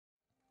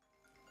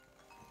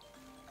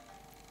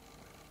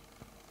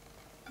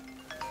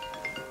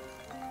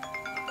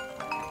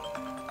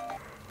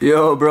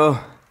Yo, bro.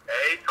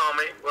 Hey,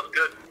 Tommy, what's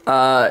good?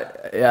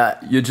 Yeah,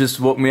 you just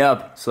woke me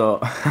up, so.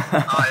 Oh,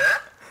 yeah?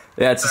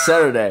 Yeah, it's a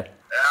Saturday. Yeah,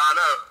 I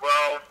know.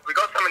 Well, we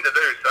got something to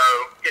do, so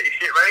get your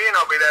shit ready and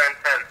I'll be there in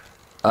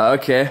 10.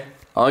 Okay,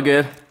 all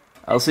good.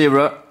 I'll see you,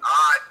 bro. Alright,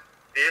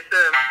 see you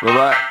soon.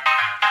 Bye-bye.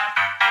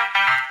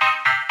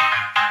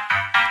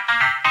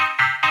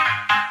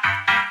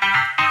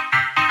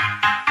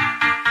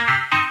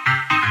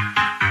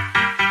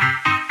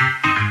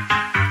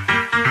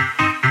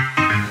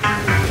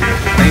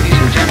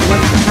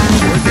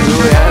 What do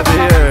we have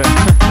here?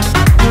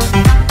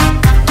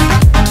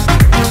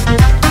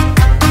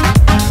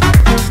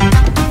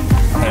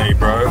 Hey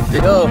bro.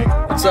 Yo,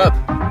 what's up?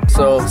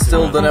 So,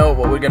 still don't know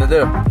what we're gonna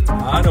do.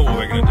 I know what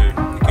we're gonna do. It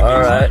could be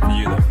Alright. exciting for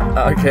you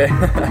though. Okay.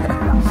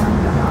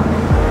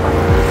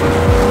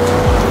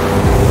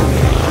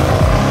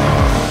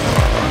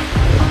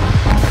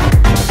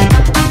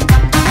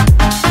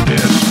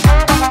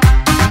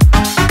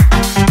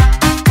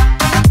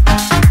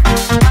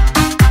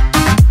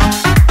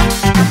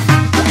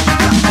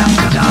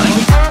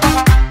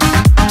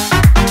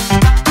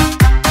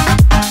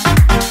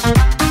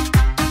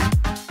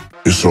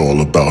 It's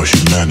all about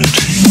humanity.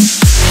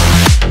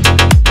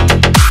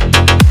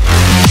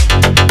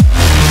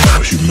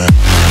 About humanity.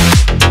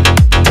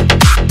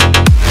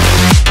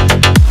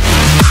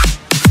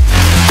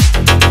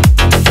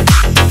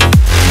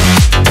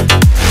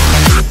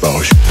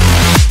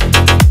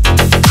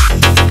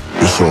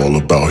 It's all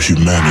about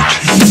humanity.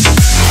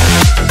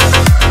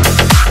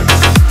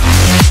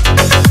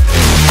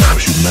 About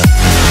humanity.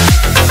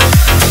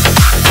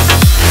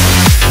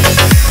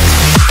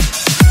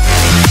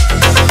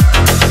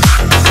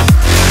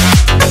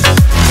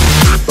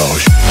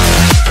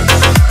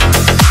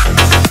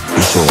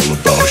 It's all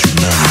about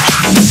humanity.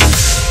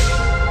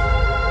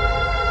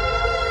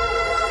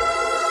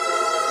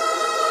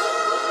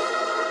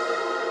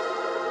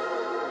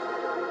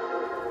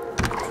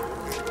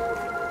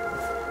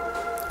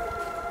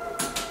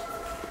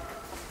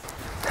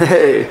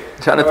 Hey,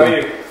 Jonathan. How are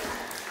you?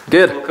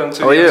 Good. Welcome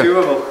to How are the you?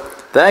 Oval.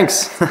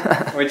 Thanks.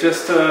 We're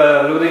just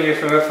loading you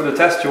for the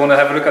test. You want to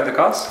have a look at the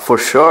cars? For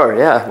sure,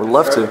 yeah, we'd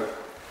love to.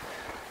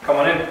 Come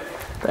on in.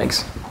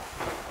 Thanks.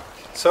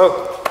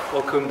 So,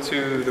 welcome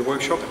to the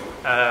workshop.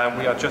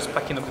 We are just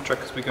packing up the truck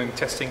because we're going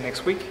testing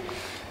next week.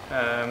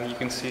 You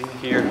can see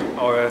here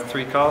our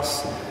three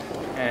cars,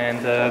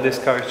 and this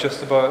car is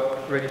just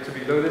about ready to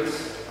be loaded.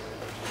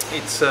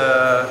 It's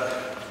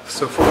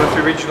so Formula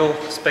 3 regional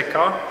spec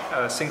car,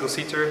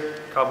 single-seater,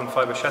 carbon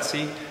fiber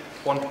chassis,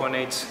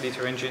 1.8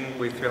 litre engine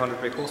with 300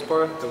 brake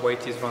horsepower. The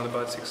weight is around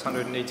about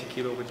 680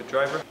 kilo with the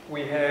driver.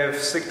 We have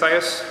slick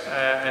tires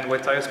and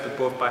wet tires, but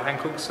both by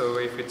Hankook. So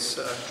if it's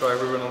dry,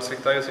 we run on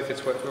slick tires. If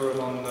it's wet, we run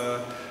on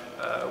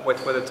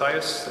wet weather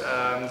tires.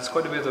 There's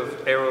quite a bit of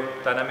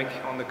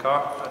aerodynamic on the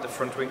car. The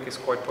front wing is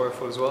quite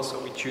powerful as well, so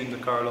we tune the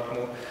car a lot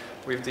more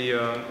with the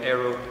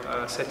aero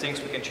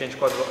settings. We can change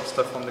quite a lot of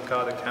stuff on the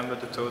car: the camber,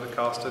 the toe, the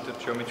caster, the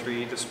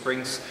geometry, the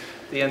springs,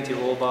 the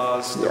anti-roll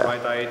bars, the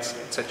ride heights,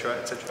 etc,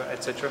 etc,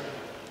 etc.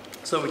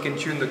 So we can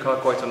tune the car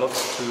quite a lot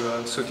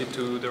to suit it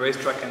to the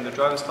racetrack and the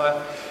driver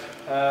style.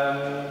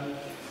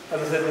 As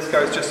I said, this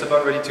car is just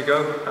about ready to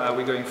go.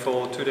 We're going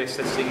for 2 days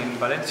testing in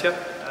Valencia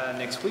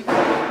next week,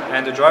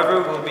 and the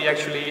driver will be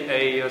actually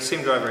a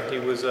sim driver. He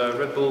was a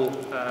Red Bull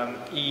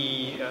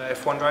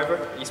F1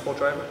 driver, e-sport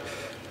driver.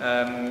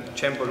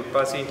 Cembo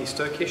Lukbazi, he's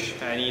Turkish,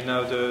 and he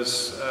now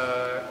does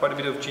quite a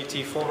bit of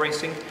GT4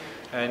 racing.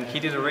 And he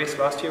did a race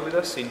last year with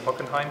us in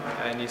Hockenheim,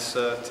 and he's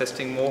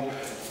testing more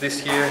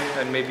this year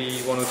and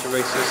maybe 1 or 2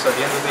 races at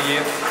the end of the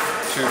year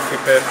to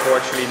prepare for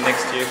actually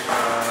next year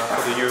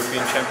for the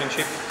European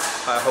Championship.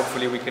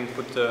 Hopefully we can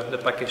put the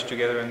package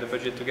together and the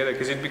budget together,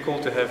 because it'd be cool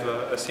to have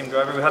a sim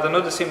driver. We had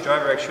another sim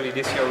driver actually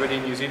this year already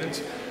in New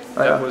Zealand.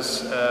 That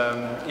was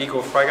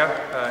Igor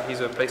Fraga.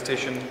 He's a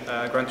PlayStation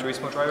Gran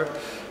Turismo driver.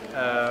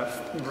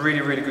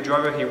 Really good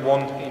driver. He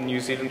won in New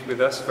Zealand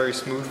with us, very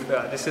smooth.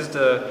 This is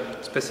the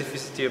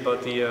specificity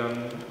about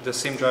the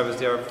sim drivers.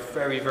 They are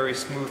very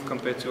smooth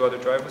compared to other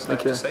drivers, I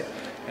have to say.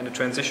 And the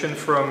transition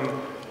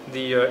from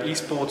the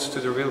esports to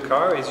the real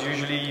car is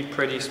usually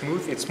pretty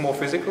smooth. It's more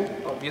physical,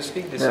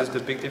 obviously. This is the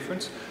big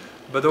difference.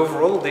 But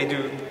overall, they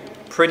do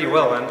pretty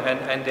well,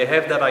 and they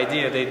have that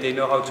idea. They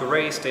know how to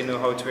race. They know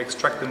how to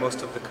extract the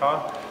most of the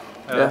car.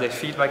 Their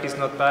feedback is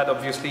not bad.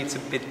 Obviously, it's a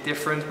bit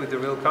different with the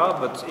real car,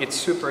 but it's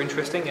super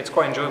interesting. It's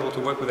quite enjoyable to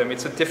work with them.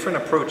 It's a different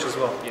approach as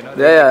well. You know,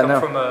 they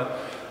come from a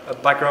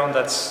background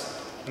that's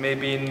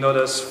maybe not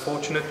as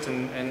fortunate,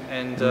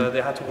 and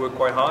they had to work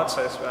quite hard.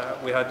 So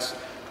we had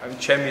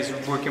Cem is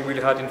working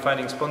really hard in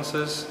finding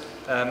sponsors.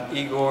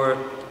 Igor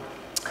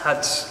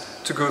had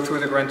to go through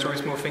the Gran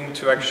Turismo thing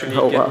to actually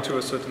get to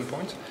a certain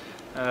point.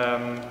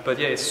 But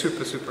yeah, it's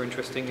super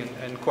interesting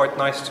and quite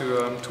nice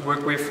to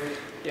work with.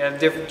 Yeah,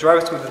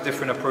 drivers with a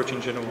different approach in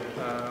general.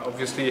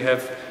 Obviously, you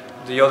have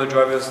the other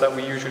drivers that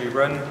we usually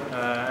run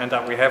and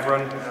that we have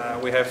run.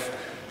 We have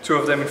 2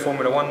 of them in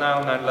Formula 1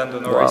 now, Lando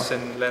Norris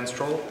and Lance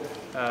Stroll.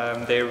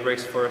 They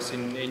raced for us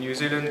in New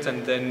Zealand,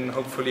 and then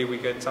hopefully we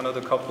get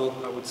another couple.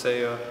 I would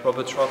say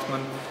Robert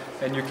Schwartzman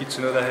and Yuki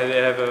Tsunoda.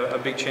 They have a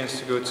big chance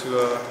to go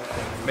to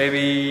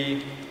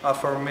maybe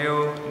Alfa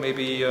Romeo,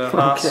 maybe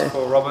Haas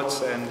for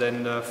Roberts, and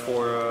then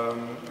for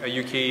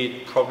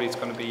Yuki probably it's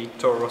going to be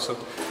Toro Rosso.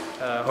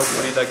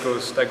 Hopefully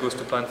that goes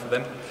to plan for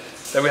them.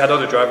 Then we had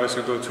other drivers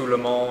who go to Le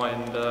Mans,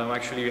 and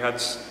actually we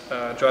had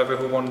a driver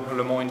who won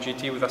Le Mans in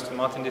GT with Aston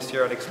Martin this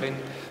year, Alex Lynn.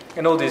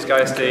 And all these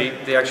guys,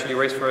 they actually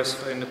raced for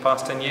us in the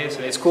past 10 years,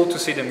 and it's cool to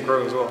see them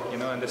grow as well, you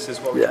know, and this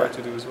is what we try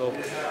to do as well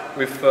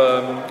with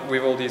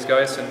all these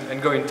guys,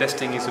 and going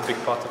testing is a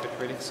big part of it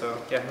really. So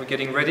yeah, we're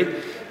getting ready.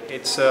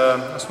 It's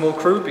a small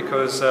crew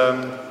because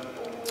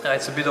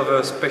it's a bit of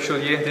a special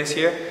year this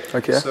year.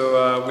 Okay.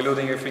 So we're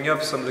loading everything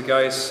up. Some of the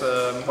guys,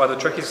 well, the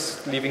truck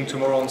is leaving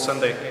tomorrow on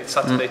Sunday. It's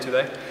Saturday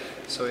today,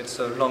 so it's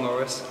long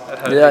hours.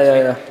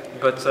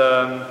 But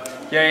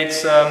yeah,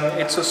 it's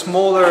a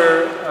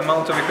smaller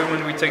amount of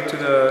equipment we take to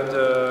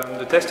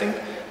the testing,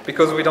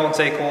 because we don't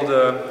take all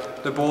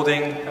the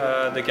boarding,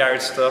 the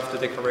garage stuff, the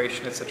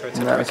decoration, etc.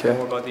 etc. It's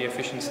more about the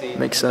efficiency.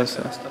 Makes sense.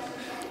 Kind of stuff.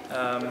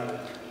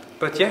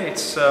 But yeah,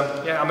 it's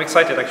I'm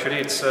excited actually.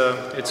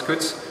 It's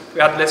good. We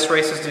had less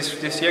races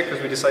this year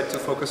because we decided to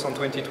focus on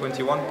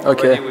 2021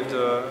 already with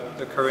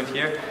the current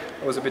year.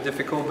 It was a bit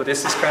difficult, but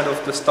this is kind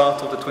of the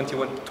start of the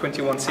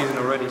 21 season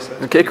already. So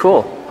okay,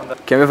 cool.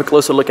 Can we have a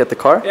closer look at the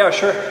car? Yeah,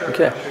 sure.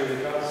 Okay.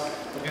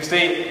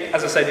 Obviously,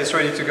 as I said, it's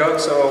ready to go.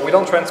 So we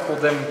don't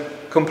transport them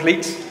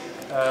complete.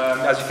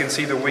 As you can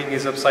see, the wing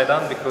is upside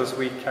down because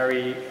we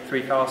carry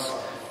 3 cars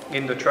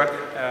in the truck.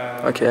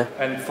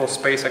 And for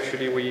space,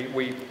 actually,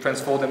 we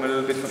transport them a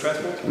little bit for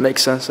transport.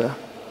 Makes sense, yeah.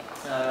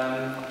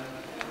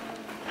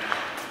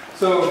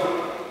 So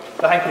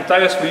the Hankook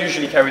tires, we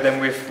usually carry them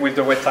with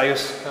the wet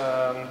tires,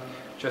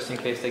 just in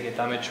case they get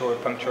damaged or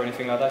puncture or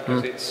anything like that,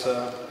 because it's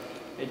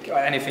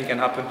anything can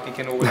happen. It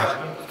can always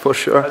happen. For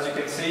sure. As you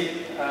can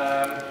see,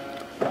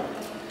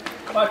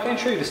 I can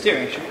show you the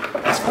steering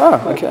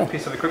actually.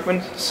 Piece of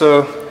equipment.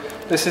 So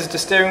this is the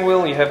steering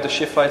wheel. You have the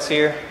shift lights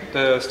here.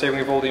 The steering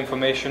with all the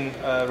information,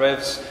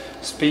 revs,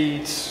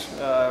 speeds,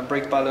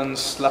 brake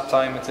balance, lap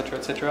time, etc.,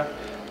 etc.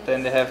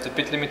 Then they have the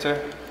pit limiter.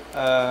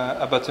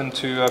 A button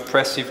to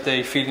press if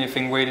they feel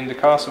anything weird in the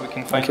car, so we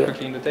can find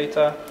quickly in the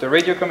data. The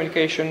radio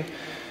communication.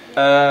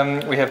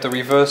 We have the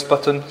reverse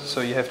button,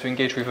 so you have to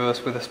engage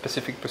reverse with a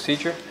specific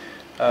procedure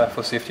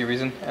for safety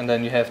reason. And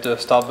then you have the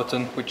start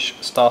button, which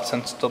starts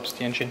and stops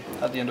the engine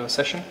at the end of a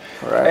session.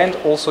 And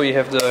also you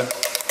have the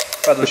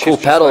paddle shift, cool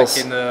paddles.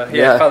 Just like in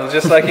paddles,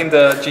 just like in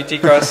the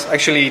GT cars.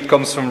 Actually, it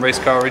comes from race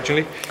car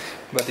originally,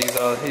 but these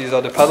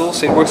are the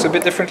paddles. It works a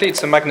bit differently.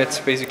 It's a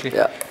magnet basically.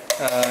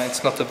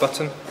 It's not a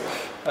button.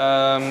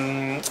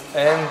 And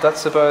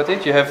that's about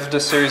it. You have the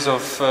series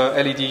of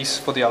LEDs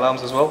for the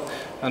alarms as well,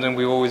 and then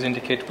we always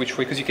indicate which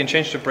way, because you can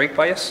change the brake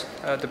bias,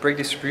 the brake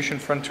distribution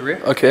front to rear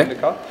in the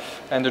car,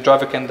 and the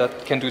driver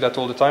can do that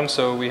all the time.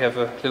 So we have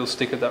a little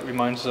sticker that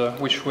reminds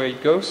which way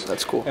it goes.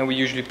 That's cool. And we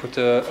usually put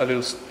a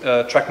little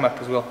track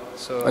map as well,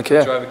 so the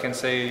driver can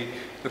say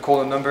the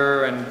corner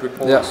number and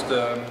reports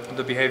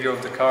the behavior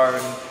of the car,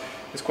 and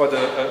it's quite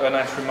a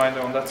nice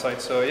reminder on that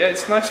side. So yeah,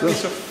 it's a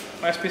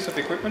nice piece of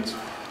equipment.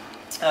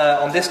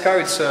 On this car,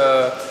 it's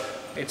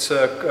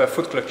a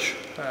foot clutch.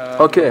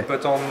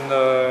 But on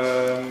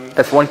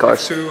F1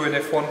 cars, F2 and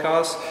F1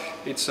 cars,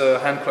 it's a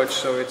hand clutch.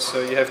 So it's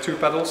you have 2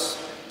 paddles,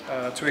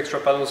 2 extra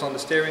paddles on the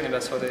steering, and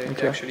that's how they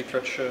actually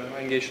clutch,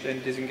 engage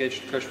and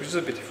disengage the clutch, which is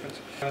a bit different.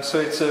 So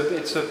it's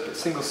a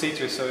single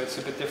seater, so it's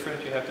a bit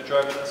different. You have the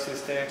driver that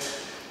sits there,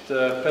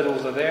 the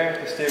pedals are there,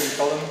 the steering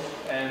column,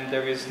 and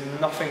there is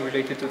nothing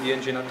related to the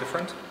engine at the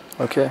front.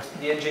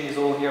 The engine is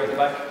all here at the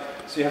back.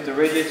 So you have the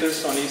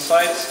radiators on each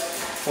side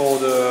for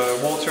the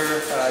water,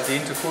 the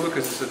intercooler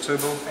because it's a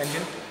turbo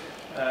engine,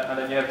 and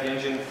then you have the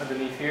engine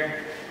underneath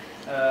here.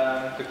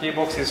 The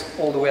gearbox is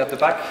all the way at the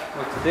back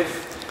with the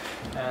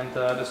diff, and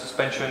the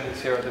suspension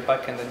is here at the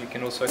back, and then you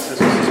can also access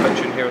the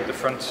suspension here at the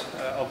front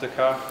of the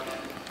car.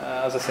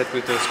 As I said,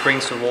 with the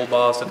springs, the roll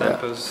bars, the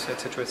dampers,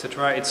 etc.,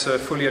 etc. It's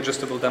fully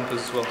adjustable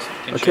dampers as well, so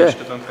you can change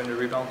the bump and the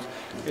rebound.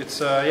 It's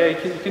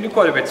you can do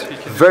quite a bit.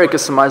 Very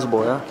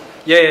customizable,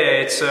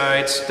 there's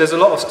a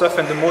lot of stuff,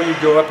 and the more you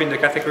go up in the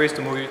categories,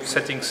 the more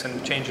settings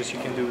and changes you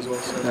can do as well.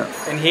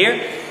 So. And here,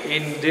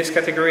 in this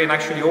category, and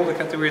actually all the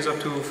categories up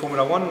to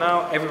Formula 1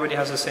 now, everybody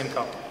has the same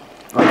car.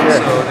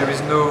 So there is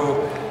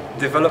no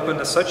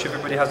development as such.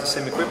 Everybody has the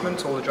same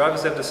equipment. All the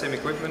drivers have the same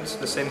equipment,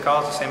 the same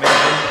cars, the same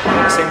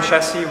engine, the same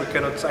chassis. We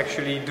cannot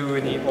actually do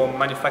any or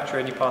manufacture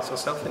any parts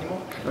ourselves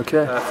anymore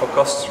for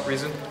cost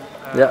reason,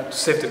 to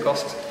save the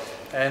cost.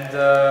 And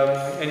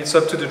it's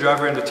up to the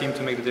driver and the team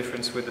to make the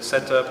difference with the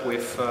setup,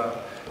 with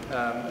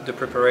the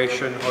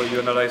preparation, how you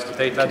analyze the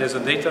data. There's a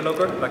data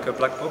logger, like a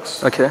black box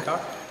car,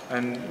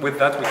 and with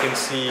that we can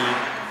see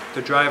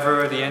the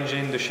driver, the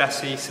engine, the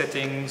chassis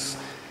settings,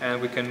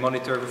 and we can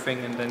monitor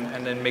everything and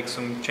then make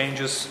some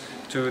changes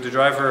to the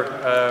driver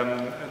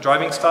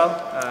driving style,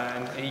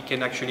 and he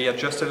can actually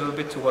adjust a little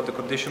bit to what the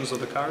conditions of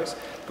the car is.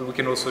 But we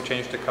can also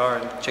change the car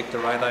and check the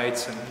ride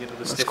heights and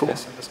the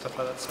stiffness and the stuff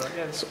like that. So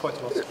yeah, it's quite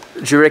a lot.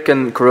 Do you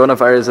reckon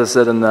coronavirus has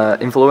had an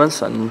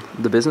influence on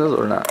the business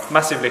or not?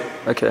 Massively.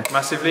 Okay.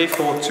 Massively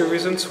for two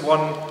reasons.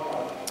 One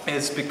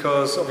is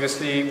because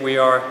obviously we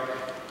are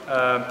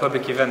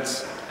public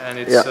events, and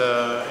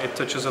it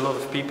touches a lot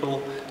of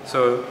people.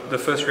 So the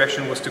first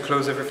reaction was to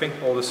close everything,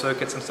 all the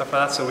circuits and stuff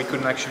like that. So we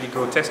couldn't actually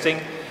go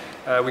testing,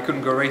 we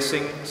couldn't go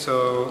racing.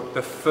 So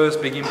the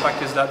first big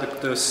impact is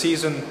that the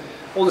season,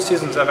 all the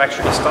seasons have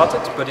actually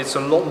started, but it's a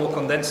lot more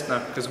condensed now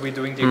because we're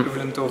doing the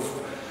equivalent of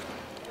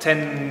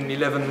 10,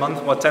 11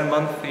 months, or 10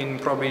 months in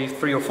probably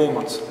 3 or 4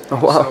 months. Oh,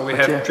 wow. So we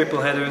have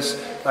triple headers,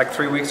 like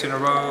 3 weeks in a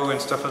row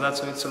and stuff like that.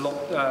 So it's a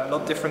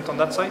lot different on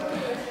that side.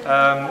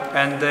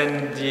 And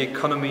then the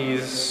economy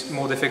is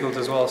more difficult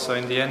as well. So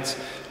in the end,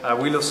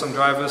 we lost some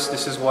drivers.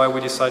 This is why we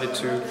decided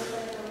to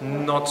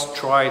not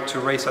try to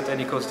race at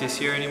any cost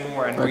this year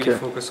anymore and really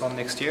focus on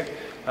next year.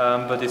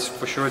 But it's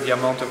for sure the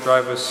amount of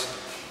drivers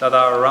that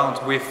are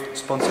around with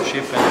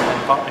sponsorship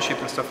and partnership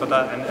and stuff like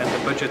that, and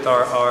the budget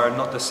are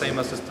not the same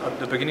as at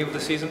the beginning of the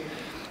season.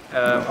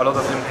 A lot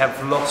of them have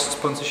lost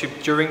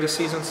sponsorship during the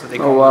season, so they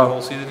can't do the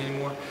whole season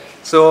anymore.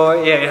 So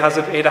yeah,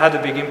 it had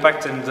a big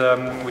impact,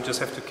 and we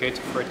just have to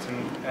cater for it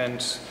and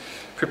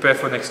prepare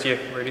for next year.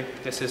 Really,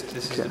 this is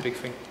the big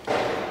thing.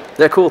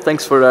 Yeah, cool.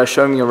 Thanks for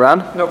showing me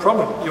around. No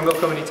problem. You're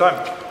welcome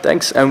anytime.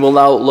 Thanks, and we'll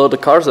now load the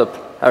cars up,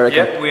 I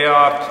reckon. Yeah, we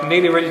are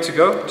nearly ready to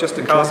go. Just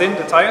the cars in,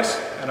 the tires,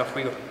 and off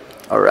we go.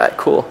 All right,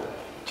 cool.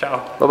 Ciao.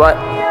 Bye-bye.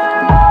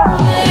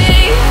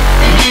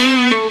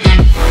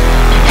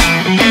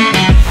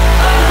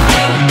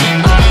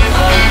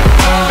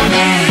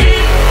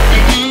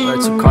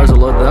 Alright, so cars are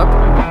loaded up.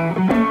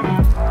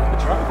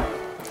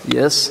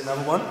 Yes.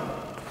 Another one,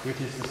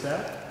 which is the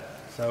set.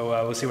 So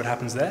we'll see what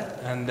happens there,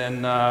 and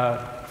then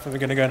we're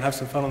going to go and have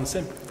some fun on the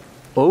sim.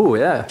 Oh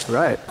yeah,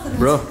 right.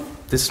 Bro,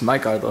 this is my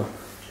car though.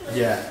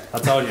 Yeah, I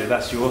told you,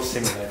 that's your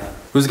simulator.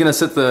 Who's gonna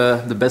set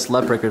the best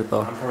lap record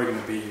though? I'm probably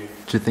going to beat you.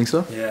 Do you think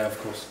so? Yeah, of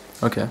course.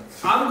 Okay.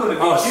 I'm going to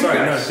beat Oh, sorry,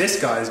 no, this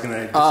guy is going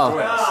to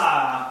destroy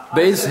us.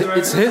 But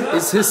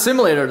it's his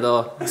simulator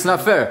though. It's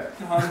not fair.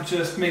 I'm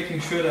just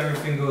making sure that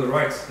everything goes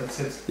right. That's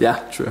it. Yeah,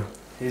 true.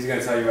 He's going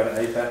to tell you where to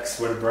apex,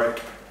 where to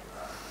brake.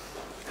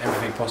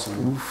 Everything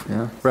possible. Oof,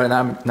 yeah. Right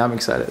now I'm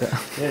excited. Yeah.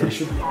 Yeah, you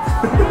should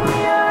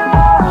be.